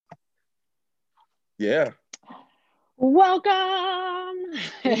Yeah. Welcome.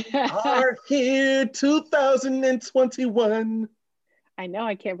 We are here, 2021. I know,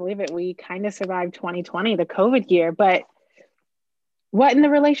 I can't believe it. We kind of survived 2020, the COVID year, but what in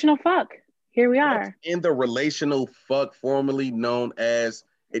the relational fuck? Here we What's are. in the relational fuck, formerly known as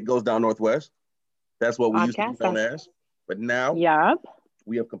It Goes Down Northwest? That's what we used to be Podcast. known as. But now Yup.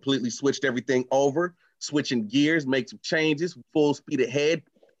 we have completely switched everything over, switching gears, make some changes, full speed ahead,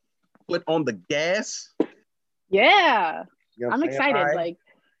 foot on the gas. Yeah. You know what I'm I'm saying? excited. Like,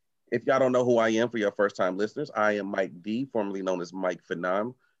 If y'all don't know who I am for your first time listeners, I am Mike D, formerly known as Mike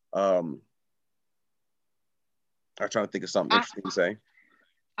Phenom. I'm trying to think of something I, interesting to say.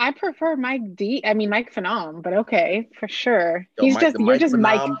 I prefer Mike D. I mean, Mike Phenom, but okay, for sure. Yo, You're just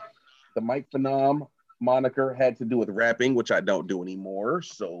Mike. The Mike Phenom moniker had to do with rapping, which I don't do anymore.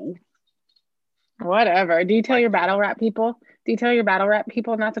 So Whatever. Do you tell Mike your battle rap people? Do you tell your battle rap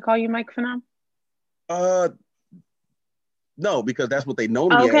people not to call you Mike Phenom? uh no, because that's what they know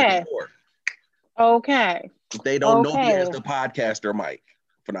me as Okay. before. Okay. They don't know me as the podcaster Mike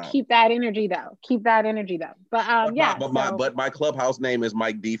Phenom. Keep that energy though. Keep that energy though. But yeah. But my clubhouse name is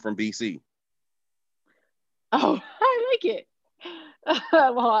Mike D from BC. Oh, I like it.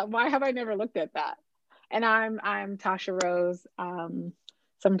 Well, why have I never looked at that? And I'm Tasha Rose,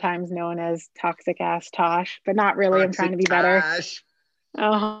 sometimes known as Toxic Ass Tosh, but not really. I'm trying to be better.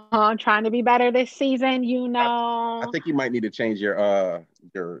 I'm trying to be better this season, you know. I think you might need to change your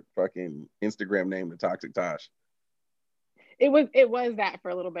fucking Instagram name to Toxic Tosh. It was that for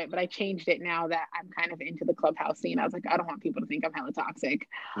a little bit, but I changed it now that I'm kind of into the clubhouse scene. I was like, I don't want people to think I'm hella toxic.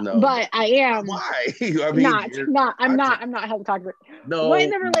 No, but I am. Why? I mean, I'm not hella toxic. No. What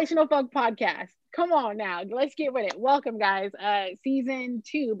in the Relational Fuck podcast? Come on now, let's get with it. Welcome, guys. Season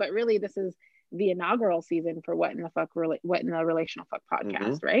 2, but really this is the inaugural season for What in the Relational Fuck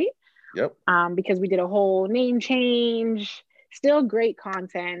podcast, right? Yep. Because we did a whole name change. Still great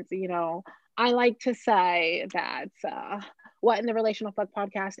content, you know. I like to say that What in the Relational Fuck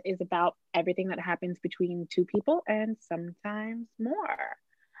podcast is about everything that happens between two people and sometimes more.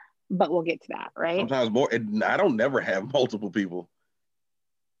 But we'll get to that, right? Sometimes more. And I don't never have multiple people.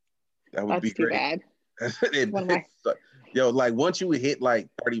 That would be great. Yo, like once you hit like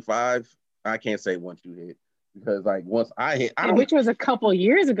 35, I can't say once you hit because like once I hit, which was a couple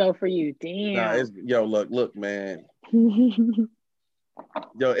years ago for you. Damn. Look, man.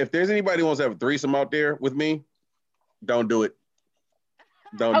 Yo, if there's anybody who wants to have a threesome out there with me, don't do it.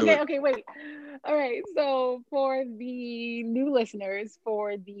 Don't do it. Okay, wait. All right. So for the new listeners,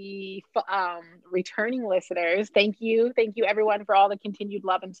 for the returning listeners, thank you everyone for all the continued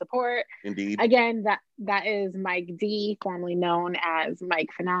love and support. Indeed. Again, that is Mike D, formerly known as Mike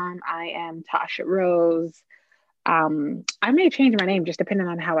Phenom. I am Tasha Rose. I may change my name just depending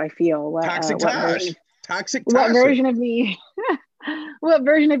on how I feel. Toxic Tosh. Toxic Tosh. What version of me? What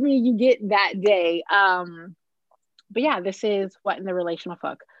version of me you get that day? But yeah, this is What in the Relational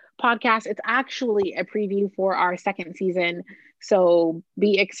Fuck podcast. It's actually a preview for our second season. So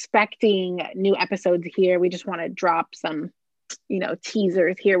be expecting new episodes here. We just want to drop some,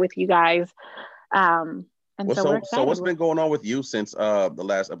 teasers here with you guys. So what's been going on with you since the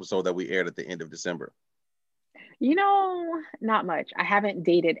last episode that we aired at the end of December? Not much. I haven't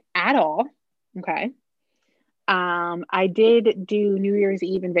dated at all. Okay. I did do New Year's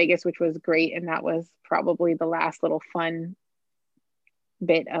Eve in Vegas, which was great. And that was probably the last little fun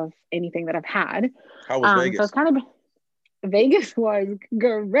bit of anything that I've had. How was Vegas? So it's kind of, Vegas was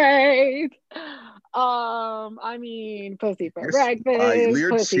great. I mean, pussy for breakfast,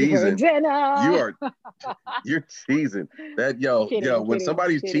 pussy for dinner. You're cheesing. When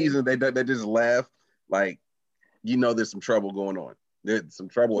somebody's cheesing, they just laugh. Like, there's some trouble going on. There's some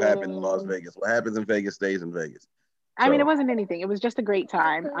trouble happening in Las Vegas. What happens in Vegas stays in Vegas. I mean, it wasn't anything. It was just a great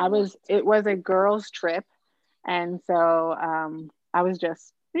time. It was a girls' trip. And so I was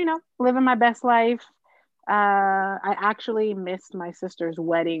just, living my best life. I actually missed my sister's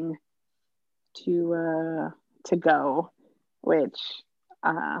wedding to go, which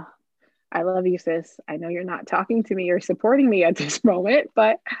I love you, sis. I know you're not talking to me or supporting me at this moment,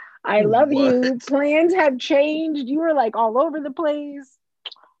 but I love you. Plans have changed. You were like all over the place.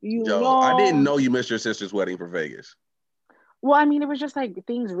 I didn't know you missed your sister's wedding for Vegas. Well, I mean, it was just like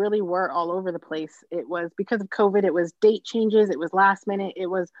things really were all over the place. It was because of COVID. It was date changes. It was last minute. It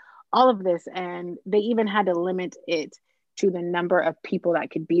was all of this. And they even had to limit it to the number of people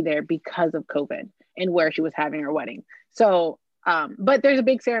that could be there because of COVID and where she was having her wedding. So, but there's a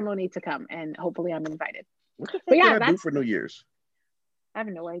big ceremony to come and hopefully I'm invited. What the fuck did I do for New Year's? I have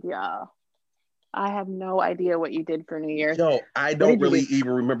no idea. I have no idea what you did for New Year's. Yo, I don't really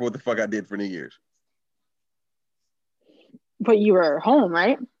even remember what the fuck I did for New Year's. But you were home,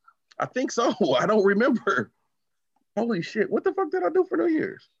 right? I think so. I don't remember. Holy shit. What the fuck did I do for New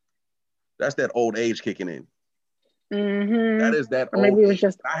Year's? That's that old age kicking in. Mm-hmm. That is that or maybe old it was age.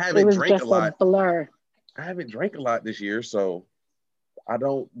 just I haven't drank a lot. Blur. I haven't drank a lot this year, so I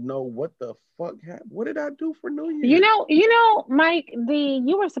don't know what the fuck happened. What did I do for New Year's? You know, Mike,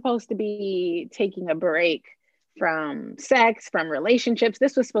 you were supposed to be taking a break from sex, from relationships.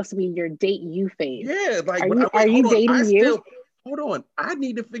 This was supposed to be your date you phase. Yeah, like are you dating you? Hold on. I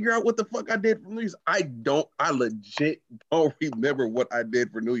need to figure out what the fuck I did for New Year's. I legit don't remember what I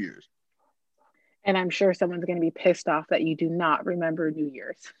did for New Year's. And I'm sure someone's going to be pissed off that you do not remember New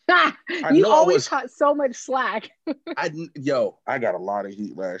Year's. You always caught so much slack. I got a lot of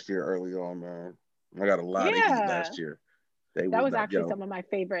heat last year early on, man. I got a lot of heat last year. That was actually some of my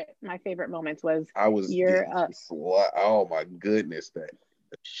favorite moments was oh my goodness, the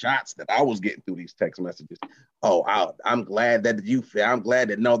shots that I was getting through these text messages. Oh, I'm glad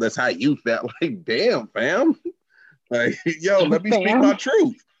that no, that's how you felt. Like, damn, fam. Like, yo, let me speak my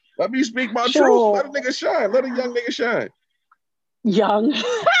truth. Let me speak my truth. Let a nigga shine. Let a young nigga shine. Young.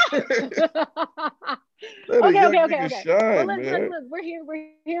 Okay. Shine, well, look, we're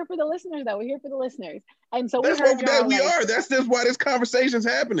here for the listeners, though. We're here for the listeners. And so we are. That's just why this conversation's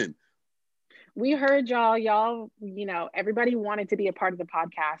happening. We heard y'all, everybody wanted to be a part of the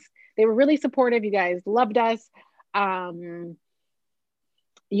podcast. They were really supportive. You guys loved us.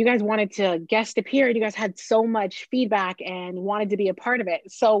 You guys wanted to guest appear. You guys had so much feedback and wanted to be a part of it.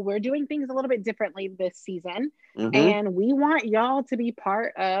 So we're doing things a little bit differently this season. Mm-hmm. And we want y'all to be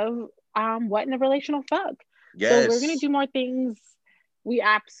part of What in a Relational Fuck. Yes. So we're going to do more things. We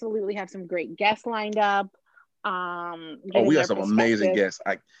absolutely have some great guests lined up. We got some amazing guests.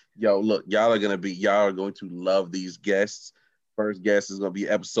 Look, y'all are going to love these guests. First guest is going to be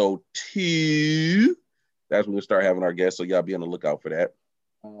episode 2. That's when we'll start having our guests. So y'all be on the lookout for that.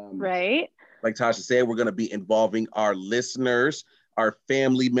 Right. Like Tasha said, we're going to be involving our listeners, our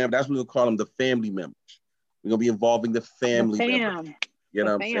family members. That's what we'll call them, the family members. We're going to be involving the family members. You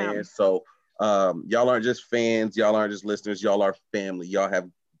know what I'm saying? So y'all aren't just fans. Y'all aren't just listeners. Y'all are family. Y'all have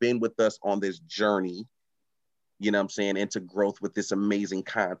been with us on this journey, you know what I'm saying, into growth with this amazing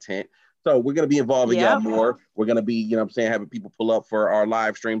content. So we're going to be involving y'all more. We're going to be, you know what I'm saying, having people pull up for our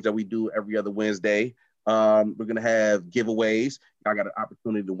live streams that we do every other Wednesday. We're going to have giveaways. I got an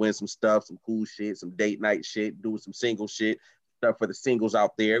opportunity to win some stuff, some cool shit, some date night shit, do some single shit, stuff for the singles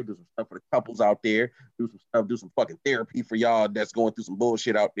out there, do some stuff for the couples out there, do some fucking therapy for y'all that's going through some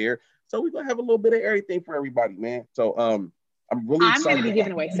bullshit out there. So we're going to have a little bit of everything for everybody, man. So I'm really excited. I'm going to be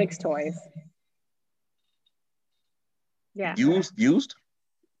giving away 6 toys. Yeah. Used?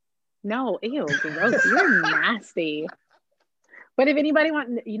 No, ew, gross. You're nasty. But if anybody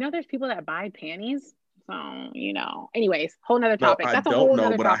there's people that buy panties. So, anyways, whole nother topic. I don't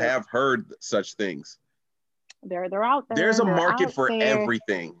know, but topic. I have heard such things. They're out there. There's a market for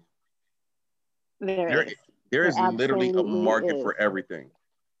everything. There is literally a market for everything.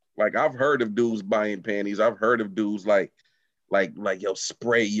 Like, I've heard of dudes buying panties. I've heard of dudes like yo,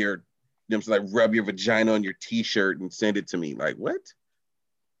 spray your, rub your vagina on your t-shirt and send it to me. Like, what?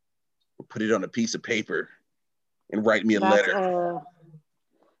 Or put it on a piece of paper and write me a letter.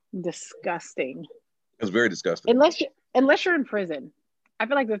 Disgusting. It's very disgusting. Unless you're in prison. I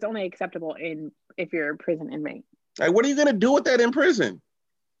feel like that's only acceptable if you're a prison inmate. Like, what are you gonna do with that in prison?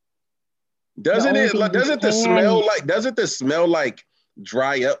 Doesn't the smell like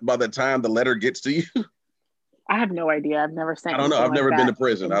dry up by the time the letter gets to you? I have no idea. I've never sent. I don't know. I've never been to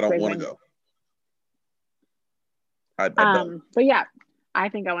prison. I don't want to go. I don't. But yeah, I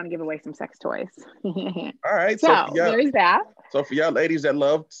think I want to give away some sex toys. All right. So there's that. So for y'all ladies that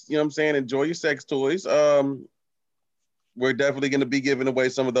love, enjoy your sex toys. We're definitely going to be giving away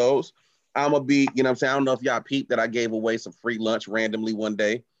some of those. I'm going to be, I don't know if y'all peeped that I gave away some free lunch randomly one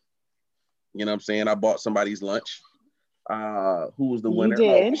day. I bought somebody's lunch. Who was the winner?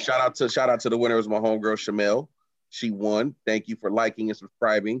 You did. Shout out to the winner. It was my homegirl, Shamel. She won. Thank you for liking and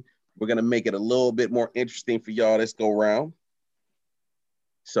subscribing. We're going to make it a little bit more interesting for y'all this go round.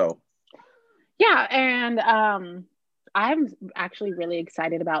 So. Yeah. And I'm actually really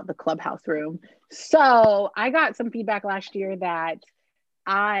excited about the Clubhouse room. So I got some feedback last year that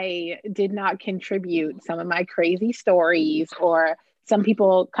I did not contribute some of my crazy stories, or some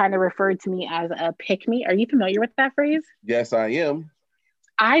people kind of referred to me as a pick-me. Are you familiar with that phrase? Yes, I am.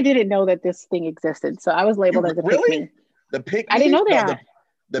 I didn't know that this thing existed, so I was labeled as a pick-me. The pick-me? I didn't know that.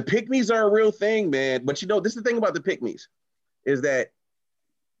 The pick-me's are a real thing, man. But this is the thing about the pick-me's, is that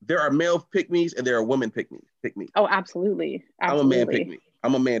there are male pick-me's and there are women pick-me's. Oh, absolutely. I'm a man pick-me.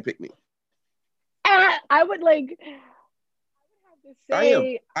 I'm a man pick-me. I would I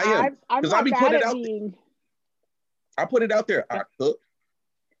am. I'm Because I not be mad putting it at out. being. I put it out there. I cook.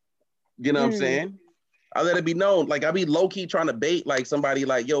 You know what I'm saying? I let it be known. Like I be low key trying to bait like somebody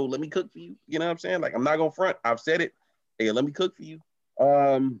like, yo, let me cook for you. You know what I'm saying? Like I'm not gonna front. I've said it. Hey, let me cook for you.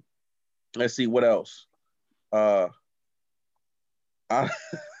 Let's see what else. I, I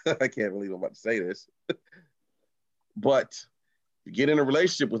can't believe I'm about to say this, but you get in a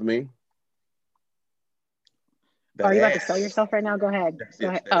relationship with me. Are you about to sell yourself right now? Go ahead. Go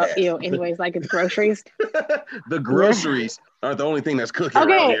ahead. Oh, ew. Anyways, like it's groceries. The groceries aren't the only thing that's cooking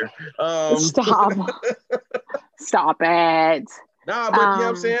around here. Stop it. Nah, but you know what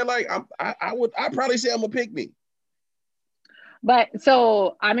I'm saying? Like I'd probably say I'm a pick me. But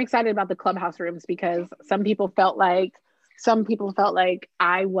so I'm excited about the clubhouse rooms because some people felt like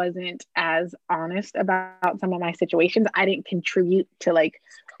I wasn't as honest about some of my situations. I didn't contribute to like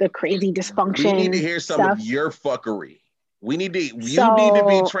the crazy dysfunction. We need to hear some of your fuckery. You need to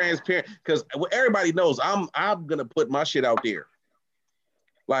be transparent because everybody knows I'm gonna put my shit out there.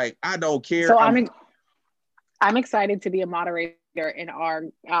 Like I don't care. So I'm excited to be a moderator in our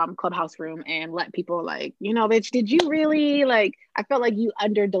clubhouse room and let people like, bitch, did you really like? I felt like you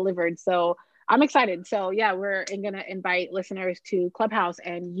under delivered. So I'm excited. So yeah, we're going to invite listeners to Clubhouse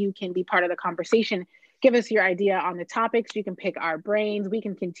and you can be part of the conversation. Give us your idea on the topics. You can pick our brains. We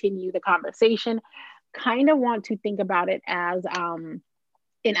can continue the conversation. Kind of want to think about it as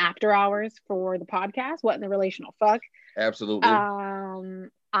in after hours for the podcast. What in the relational fuck? Absolutely.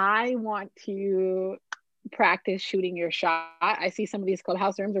 I want to practice shooting your shot. I see some of these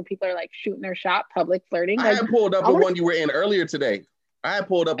clubhouse rooms where people are like shooting their shot, public flirting. I had pulled up the one you were in earlier today.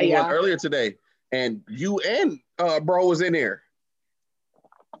 One earlier today, and you and bro was in there.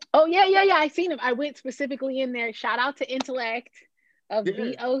 Oh yeah. I seen him. I went specifically in there. Shout out to Intellect of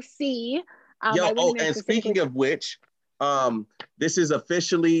VOC. And speaking of which, this is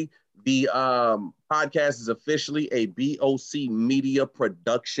officially the podcast is officially a BOC media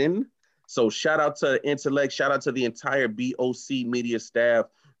production. So shout out to Intellect, shout out to the entire BOC media staff,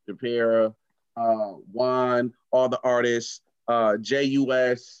 Japera, Juan, all the artists,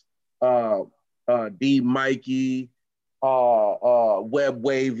 JUS, D Mikey, Web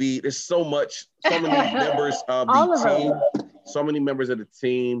Wavy. There's so many members of the team, so many members of the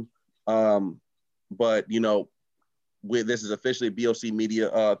team. But this is officially a BOC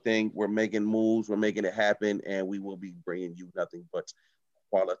media thing. We're making moves, we're making it happen, and we will be bringing you nothing but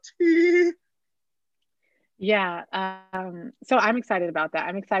quality. Yeah. So I'm excited about that.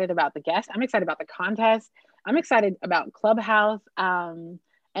 I'm excited about the guests. I'm excited about the contest. I'm excited about Clubhouse. And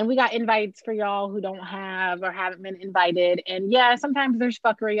we got invites for y'all who don't have or haven't been invited. And yeah, sometimes there's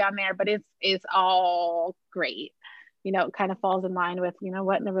fuckery on there, but it's all great. It kind of falls in line with,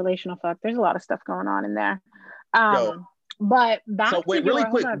 what in the relational fuck. There's a lot of stuff going on in there. But really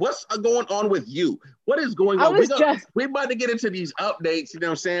quick, what's going on with you? What is going on? We're about to get into these updates, you know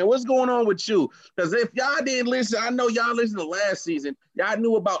what I'm saying? What's going on with you? Because if y'all didn't listen, I know y'all listened to last season. Y'all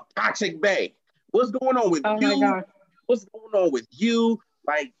knew about Toxic Bay. What's going on with you? My God. What's going on with you?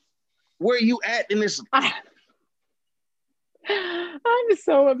 Like, where are you at in this? I'm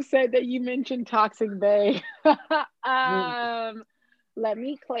so upset that you mentioned Toxic Bay. Let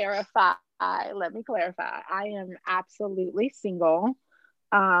me clarify. I am absolutely single.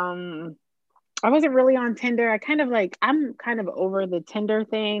 I wasn't really on Tinder. I'm kind of over the Tinder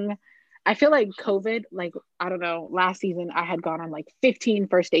thing. I feel like COVID, like, I don't know, last season I had gone on like 15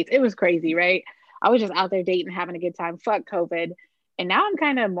 first dates. It was crazy, right? I was just out there dating, having a good time. Fuck COVID. And now I'm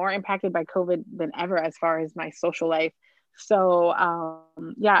kind of more impacted by COVID than ever as far as my social life. So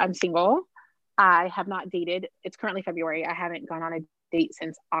yeah, I'm single. I have not dated. It's currently February. I haven't gone on a date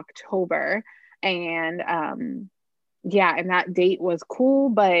since October. And yeah, and that date was cool,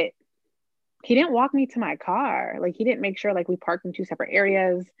 but he didn't walk me to my car. Like he didn't make sure like we parked in two separate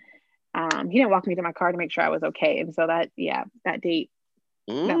areas. He didn't walk me to my car to make sure I was okay. And so that date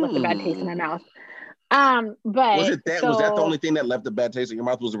that left a bad taste in my mouth. But was that the only thing that left a bad taste in your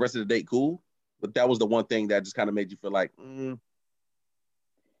mouth? Was the rest of the date cool? But that was the one thing that just kind of made you feel like,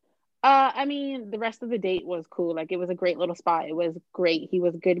 I mean, the rest of the date was cool. Like it was a great little spot. It was great. He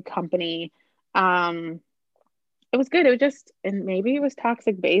was good company. It was good. It was just, and maybe it was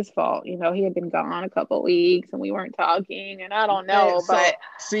Toxic Bay's fault. He had been gone a couple weeks and we weren't talking, and I don't know. But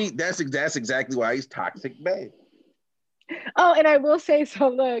see, that's exactly why he's Toxic Bay. Oh, and I will say, so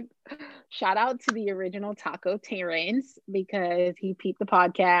look, shout out to the original Taco Terrence because he peeped the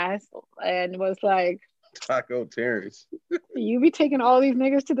podcast and was like, Taco Terrence. You be taking all these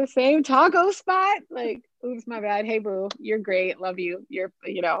niggas to the same taco spot? Like, oops, my bad. Hey, boo, you're great. Love you. You're,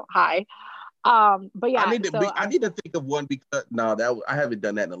 hi. But yeah, I need to think of one because I haven't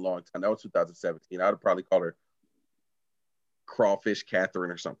done that in a long time. That was 2017. I would probably call her Crawfish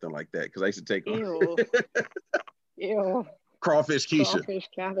Catherine or something like that because I used to take ew. Ew. Crawfish Keisha. Crawfish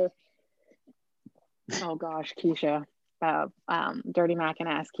Catherine. Oh gosh, Keisha. Dirty Mac and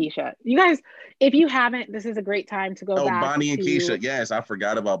ass Keisha. You guys, if you haven't, this is a great time to go back. Bonnie and Keisha. Yes, I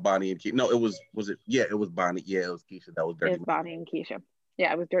forgot about Bonnie and Keisha. No, it was it? Yeah, it was Bonnie. Yeah, it was Keisha. That was Dirty Mac. Bonnie and Keisha.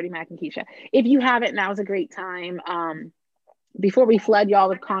 Yeah, it was Dirty Mac and Keisha. If you haven't, now's a great time. Before we flood y'all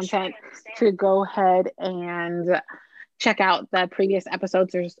with content, to go ahead and check out the previous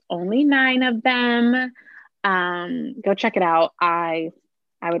episodes. There's only 9 of them. Go check it out. I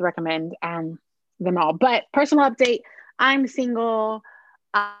would recommend them all. But personal update, I'm single.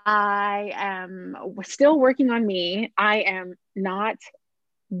 I am still working on me. I am not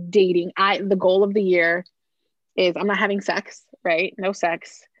dating. The goal of the year is I'm not having sex, right? No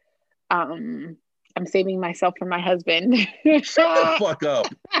sex. I'm saving myself for my husband. Shut the fuck up.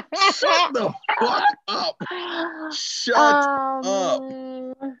 Shut the fuck up. Shut up.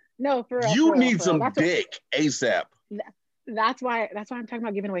 No, for real. You need some dick ASAP. That's why I'm talking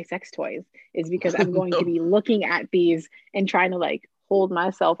about giving away sex toys, is because I'm going to be looking at these and trying to like hold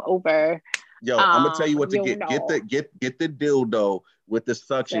myself over. Yo, I'm gonna tell you what to get. Get the dildo with the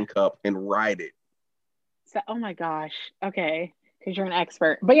suction cup and ride it. So, oh my gosh. Okay. Because you're an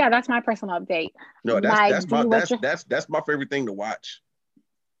expert. But yeah, that's my personal update. No, that's my favorite thing to watch.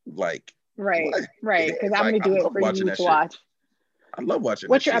 Like right. Because I'm gonna do it for you to watch. I love watching.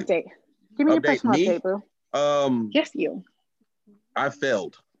 What's your update? Give me your personal update, boo. Yes, you. I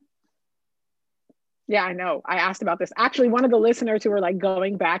failed. Yeah, I know. I asked about this. Actually, one of the listeners who were like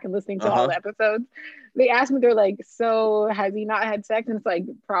going back and listening to all the episodes, they asked me, they're like, so has he not had sex? And it's like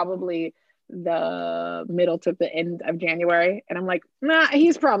probably the middle to the end of January. And I'm like, nah,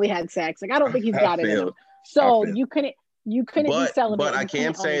 he's probably had sex. Like, I don't think he's got it in him. So you couldn't be celibate. But I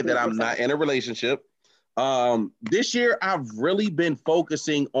can say that I'm not in a relationship. This year I've really been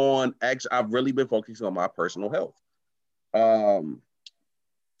focusing on my personal health.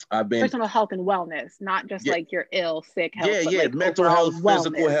 I've been personal health and wellness, not just like your ill, sick health. Like mental health,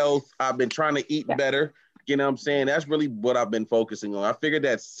 physical health. I've been trying to eat better. You know what I'm saying? That's really what I've been focusing on. I figured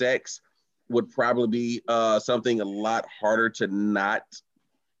that sex would probably be something a lot harder to not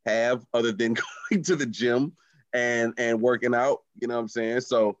have other than going to the gym and working out. You know what I'm saying?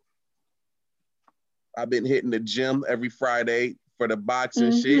 So I've been hitting the gym every Friday for the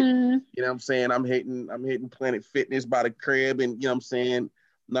boxing shit. You know what I'm saying? I'm hitting Planet Fitness by the crib, and you know what I'm saying?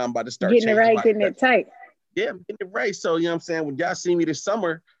 Now I'm about to start getting it right, getting it tight. Yeah, I'm getting it right. So you know what I'm saying? When y'all see me this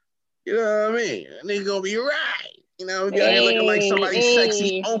summer, you know what I mean? Nigga gonna be right. You know, looking like somebody's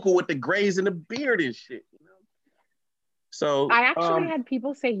sexy uncle with the grays and the beard and shit. You know? So I actually had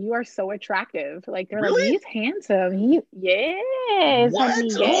people say you are so attractive. Like they're like, he's handsome. Yes, what?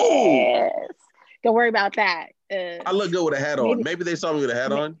 Honey, yes. Don't worry about that. I look good with a hat on. Maybe they saw me with a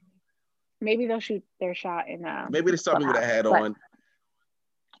hat on. Maybe they'll shoot their shot in. Maybe they saw me with a hat on.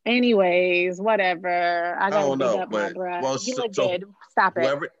 Anyways, whatever. I don't know, but you look good. Stop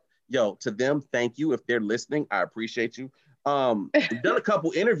it. To them, thank you. If they're listening, I appreciate you. We've done a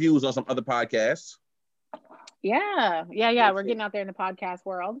couple interviews on some other podcasts. Yeah. We're getting out there in the podcast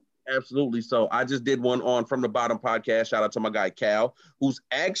world. Absolutely. So I just did one on From the Bottom podcast. Shout out to my guy Cal, who's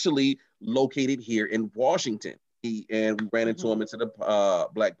actually located here in Washington. We ran into him into the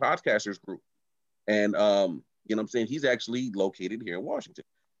Black Podcasters group, and you know what I'm saying, he's actually located here in Washington.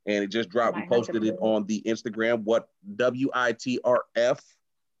 And it just dropped. We posted it on the Instagram. What WITRF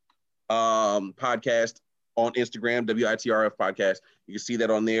podcast on Instagram, WITRF podcast. You can see that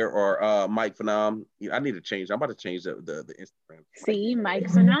on there, or Mike Phenom. I need to change. I'm about to change the Instagram. See, Mike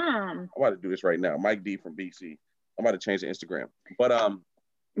Phenom. I'm about to do this right now. Mike D from BC. I'm about to change the Instagram. But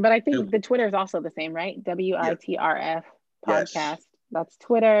I think the Twitter is also the same, right? WITRF podcast. Yes. That's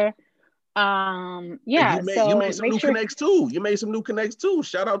Twitter. You made some new connects too.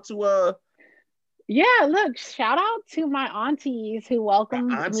 Shout out to shout out to my aunties who welcomed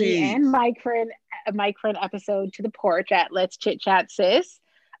me and Mike for an episode to the porch at Let's Chit Chat Sis.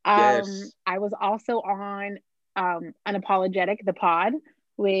 Yes. I was also on Unapologetic the Pod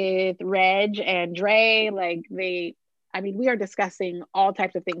with Reg and Dre. We are discussing all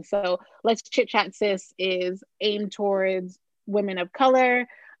types of things. So Let's Chit Chat Sis is aimed towards women of color,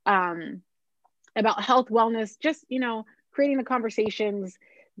 about health, wellness, just, creating the conversations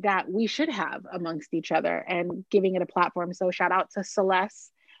that we should have amongst each other and giving it a platform. So shout out to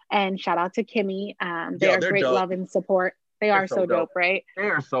Celeste and shout out to Kimmy. They're great dope. Love and support. They're so dope, right? They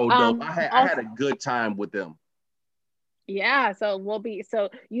are so dope. I had a good time with them. Yeah. So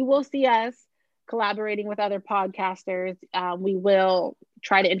you will see us collaborating with other podcasters. We will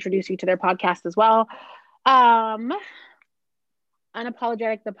try to introduce you to their podcast as well. Unapologetic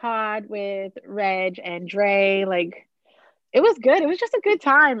the Pod with Reg and Dre. Like, it was good. It was just a good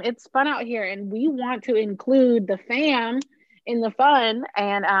time. It's fun out here, and we want to include the fam in the fun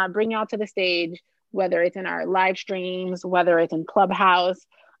and bring y'all to the stage, whether it's in our live streams, whether it's in Clubhouse.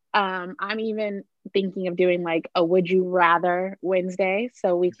 I'm even thinking of doing like a Would You Rather Wednesday,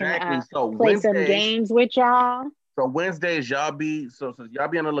 so we can play some games with y'all. So Wednesdays, y'all be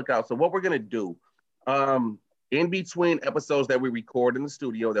on the lookout. So what we're gonna do, in between episodes that we record in the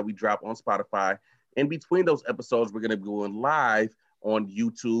studio that we drop on Spotify, in between those episodes, we're gonna be going live on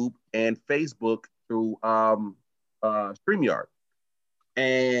YouTube and Facebook through StreamYard,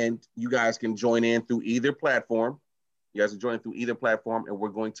 and you guys can join in through either platform. You guys are joining through either platform, and we're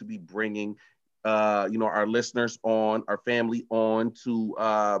going to be bringing, our listeners on, our family on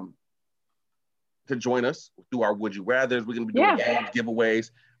to join us through our Would You Rathers. We're going to be doing games,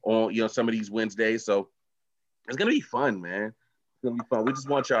 giveaways on, some of these Wednesdays. So it's going to be fun, man. It's going to be fun. We just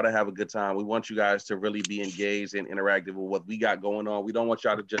want y'all to have a good time. We want you guys to really be engaged and interactive with what we got going on. We don't want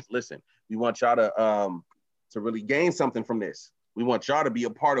y'all to just listen. We want y'all to really gain something from this. We want y'all to be a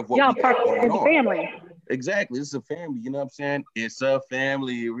part of what we got going on. Family. Exactly. It's a family. You know what I'm saying? It's a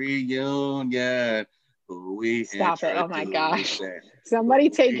family reunion. Stop it. Oh my gosh. Somebody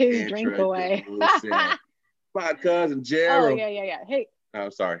take his drink away. My cousin Gerald. Oh, yeah. Hey. Oh,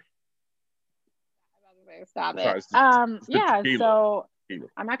 sorry. Stop it. So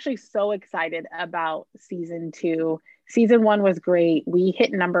I'm actually so excited about season 2. Season 1 was great. We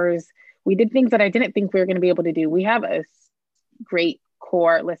hit numbers. We did things that I didn't think we were going to be able to do. We have a great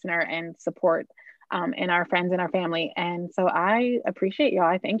core listener and support in our friends and our family. And so I appreciate y'all.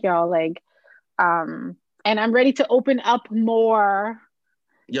 I thank y'all. And I'm ready to open up more.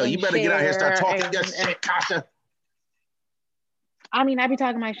 Yo, you better get out here and start talking your shit, Kasha. I mean, I be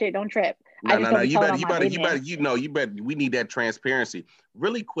talking my shit. Don't trip. No. You better. We need that transparency.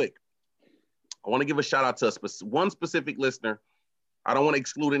 Really quick, I want to give a shout out to one specific listener. I don't want to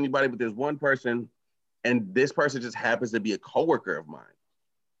exclude anybody, but there's one person, and this person just happens to be a coworker of mine.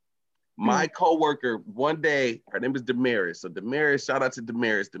 My coworker, one day, her name is Damaris. So Damaris, shout out to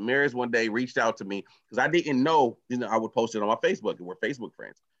Damaris. Damaris one day reached out to me because I didn't know, I would post it on my Facebook, and we're Facebook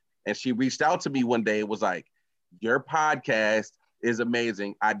friends. And she reached out to me one day and was like, your podcast is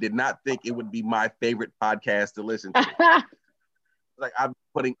amazing. I did not think it would be my favorite podcast to listen to. Like, I'm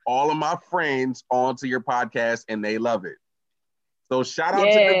putting all of my friends onto your podcast and they love it. So shout out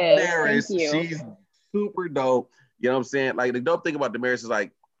to Damaris. She's super dope. You know what I'm saying? Like, the dope thing about Damaris is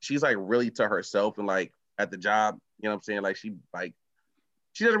like, she's like really to herself and like at the job, you know what I'm saying? Like she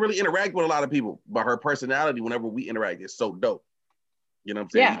doesn't really interact with a lot of people, but her personality, whenever we interact, is so dope. You know what I'm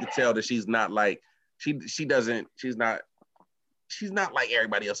saying? Yeah. You can tell that she's not like, she's not like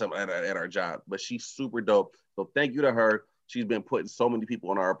everybody else at our job, but she's super dope. So thank you to her. She's been putting so many people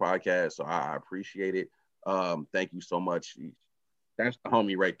on our podcast. So I appreciate it. Thank you so much. That's the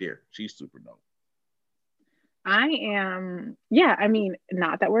homie right there. She's super dope. I mean,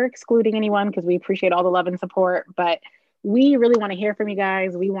 not that we're excluding anyone because we appreciate all the love and support, but we really want to hear from you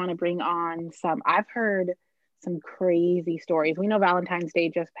guys. We want to bring on I've heard some crazy stories. We know Valentine's Day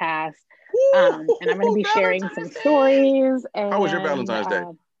just passed, and I'm going to be sharing some stories. And, how was your Valentine's Day?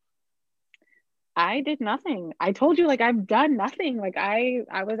 I did nothing. I told you, like, I've done nothing. Like, I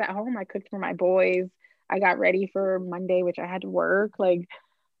was at home. I cooked for my boys. I got ready for Monday, which I had to work. Like,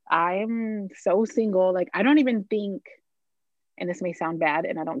 I'm so single. Like, I don't even think, and this may sound bad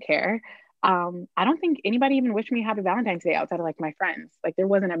and I don't care, I don't think anybody even wished me happy Valentine's Day outside of like my friends. Like, there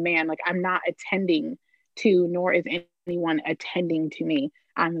wasn't a man. Like, I'm not attending to, nor is anyone attending to me.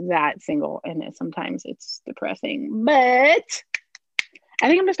 I'm that single, and sometimes it's depressing, but I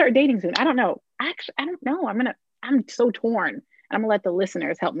think I'm gonna start dating soon. I don't know. Actually, I don't know. I'm so torn. I'm gonna let the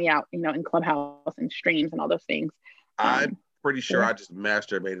listeners help me out, in Clubhouse and streams and all those things. I'm pretty sure I just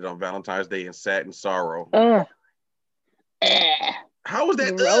masturbated on Valentine's Day and sat in sorrow. How was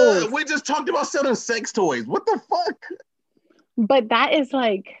that? We just talked about selling sex toys. What the fuck? But that is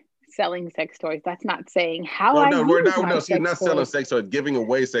like selling sex toys. That's not saying how we're not selling sex toys. Giving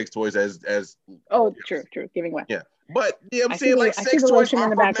away sex toys as. Oh, true. Giving away. Yeah, but I'm saying like sex toys are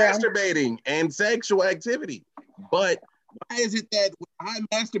for masturbating and sexual activity. But why is it that when I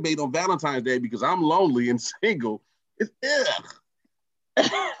masturbate on Valentine's Day because I'm lonely and single? It's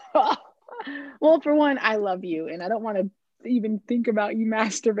Well, for one, I love you, and I don't want to even think about you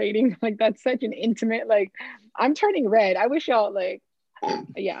masturbating. Like, that's such an intimate. Like, I'm turning red. I wish y'all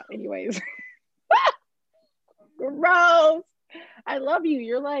anyways. Gross. I love you.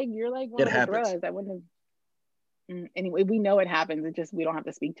 You're like one It of the happens. bros. I wouldn't have. Anyway, we know it happens. It just we don't have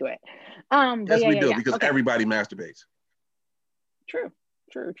to speak to it. But Yes, we do, yeah. because Okay. everybody masturbates. True.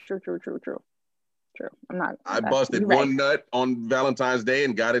 I'm not. I busted one nut on Valentine's Day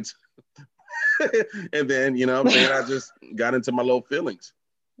and got it. And then, you know what I'm saying, I just got into my low feelings.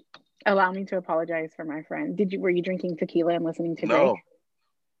 Allow me to apologize for my friend. Were you drinking tequila and listening to Drake?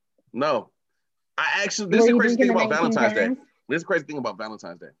 No. I actually, this is the crazy thing about Valentine's Day. This is the crazy thing about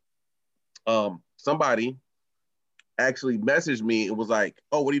Valentine's Day. Somebody actually messaged me and was like,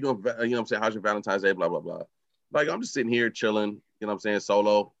 oh, what are you doing? You know what I'm saying? How's your Valentine's Day? Blah, blah, blah. Like, I'm just sitting here chilling, you know what I'm saying,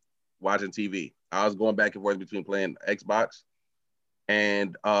 solo, watching TV. I was going back and forth between playing Xbox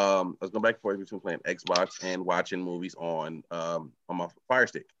and watching movies on my Fire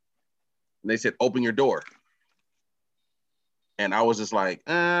Stick. And they said, open your door. And I was just like,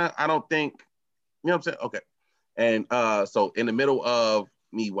 I don't think, you know what I'm saying? Okay. And so in the middle of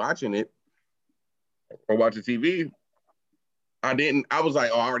me watching it, or watching TV, I was like,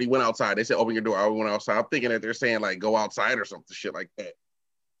 oh, I already went outside. They said, open your door. I went outside. I'm thinking that they're saying, like, go outside or something, shit like that.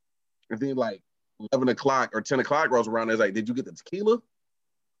 And then, like, 11 o'clock or 10 o'clock rolls around. It's like, did you get the tequila?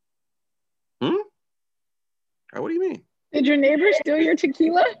 What do you mean? Did your neighbor steal your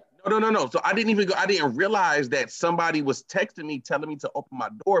tequila? No. So I didn't realize that somebody was texting me, telling me to open my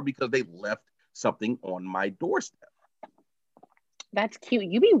door because they left something on my doorstep. That's cute.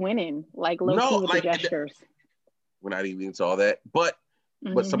 You be winning, like low-key with the gestures. We're not even into all that, but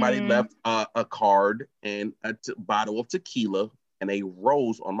somebody left a card and a bottle of tequila and a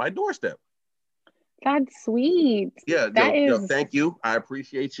rose on my doorstep. That's sweet. Yeah, thank you. I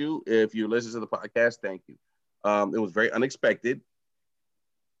appreciate you. If you listen to the podcast, thank you. It was very unexpected.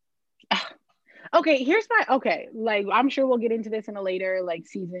 Okay, like, I'm sure we'll get into this in a later, like,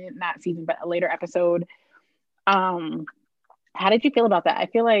 but a later episode. How did you feel about that? I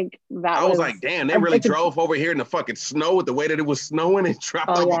feel like I was like, damn, they really drove over here in the fucking snow with the way that it was snowing and dropped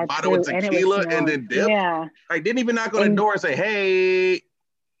off a bottle of tequila and then dipped. Yeah. I didn't even knock on the door and say, hey,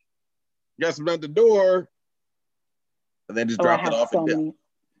 got some at the door. And then just dropped it off and dipped.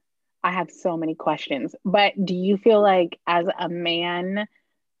 I have so many questions. But do you feel like, as a man,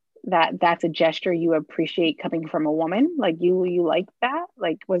 that's a gesture you appreciate coming from a woman? Like, you like that?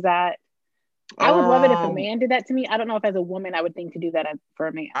 Like, was that... I would love it if a man did that to me. I don't know if, as a woman, I would think to do that for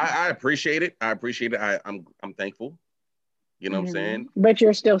a man. I appreciate it. I'm thankful. You know what I'm saying? But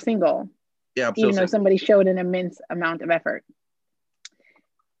you're still single. Yeah, I'm even though somebody showed an immense amount of effort.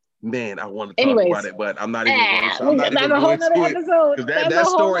 Man, I want to talk about it, but I'm not even going to. That's a whole other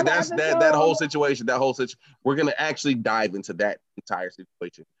episode. That whole situation, we're going to actually dive into that entire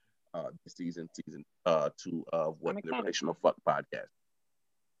situation this season 2 of What in the Relational Fuck podcast.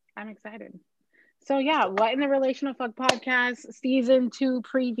 I'm excited. So yeah, What in the Relational Fuck podcast season 2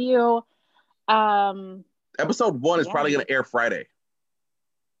 preview. Episode 1 is probably going to air Friday.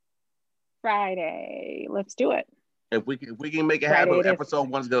 Let's do it. If we can make it happen, episode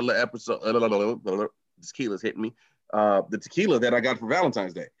 1 is going to let tequila's hitting me. The tequila that I got for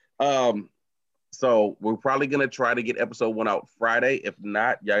Valentine's Day. So we're probably going to try to get episode 1 out Friday. If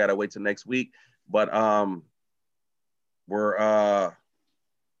not, y'all got to wait till next week. But we're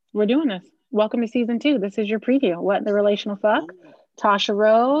doing this. Welcome to season 2. This is your preview. What in the Relational Fuck? Tasha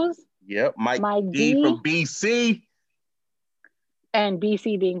Rose. Yep. Mike D from BC. And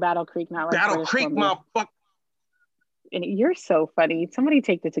BC being Battle Creek, not like Battle Creek, my fuck. And you're so funny. Somebody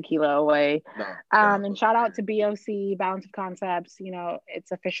take the tequila away. And shout out to BOC, Balance of Concepts. You know,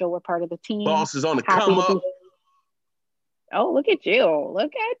 it's official. We're part of the team. Boss is on the come up. Oh, look at you.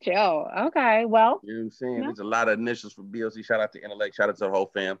 Okay, well. You know what I'm saying? There's a lot of initials for BOC. Shout out to Intellect. Shout out to the whole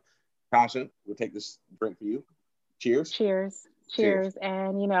fam. Tasha, we'll take this drink for you. Cheers. Cheers.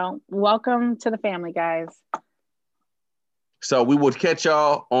 And, welcome to the family, guys. So we will catch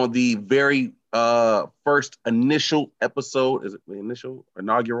y'all on the very first initial episode. Is it the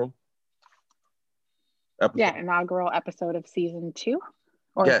inaugural episode? Yeah, inaugural episode of season 2.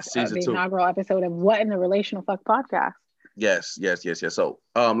 Or yes, season 2. The inaugural episode of What in the Relational Fuck podcast. Yes. So,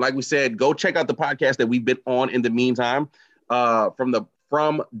 like we said, go check out the podcast that we've been on in the meantime. From the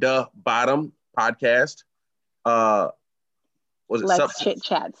Bottom podcast. Let's Chit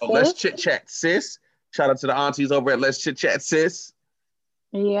Chat Sis. Let's Chit Chat Sis. Shout out to the aunties over at Let's Chit Chat Sis.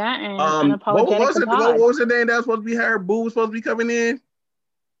 Yeah, and Unapologetic what was the name that was supposed to be her? Boo was supposed to be coming in.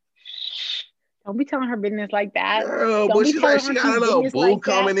 Don't be telling her business like that. Girl, but she got a little boo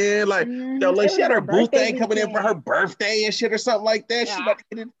coming in. Like, she had her boo thing coming in for her birthday and shit or something like that. Yeah. She about to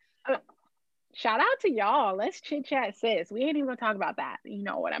get in. Shout out to y'all. Let's Chit Chat Sis. We ain't even gonna talk about that. You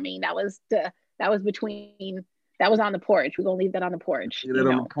know what I mean? That was That was on the porch. We're gonna leave that on the porch. Leave it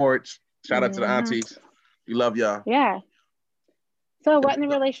on the porch. Shout out to the aunties. We love y'all. Yeah. So what in the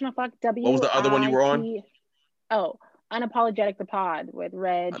relational fuck? What was the other one you were on? Oh, Unapologetic the Pod with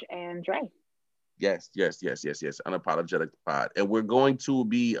Reg and Dre. Yes. Unapologetic the Pod. And we're going to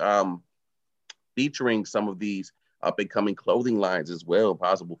be featuring some of these up and coming clothing lines as well.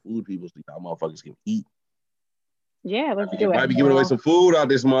 Possible food people so y'all motherfuckers can eat. Yeah, let's do it. Might be giving away some food out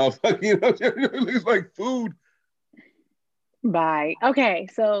this motherfucker. You know, it's like food. Bye. Okay,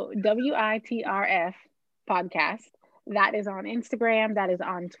 so WITRF podcast. That is on Instagram. That is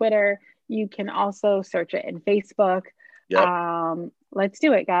on Twitter. You can also search it in Facebook. Yep. Let's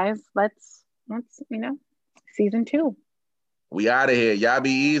do it, guys. Let's season 2. We out of here. Y'all be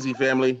easy, family.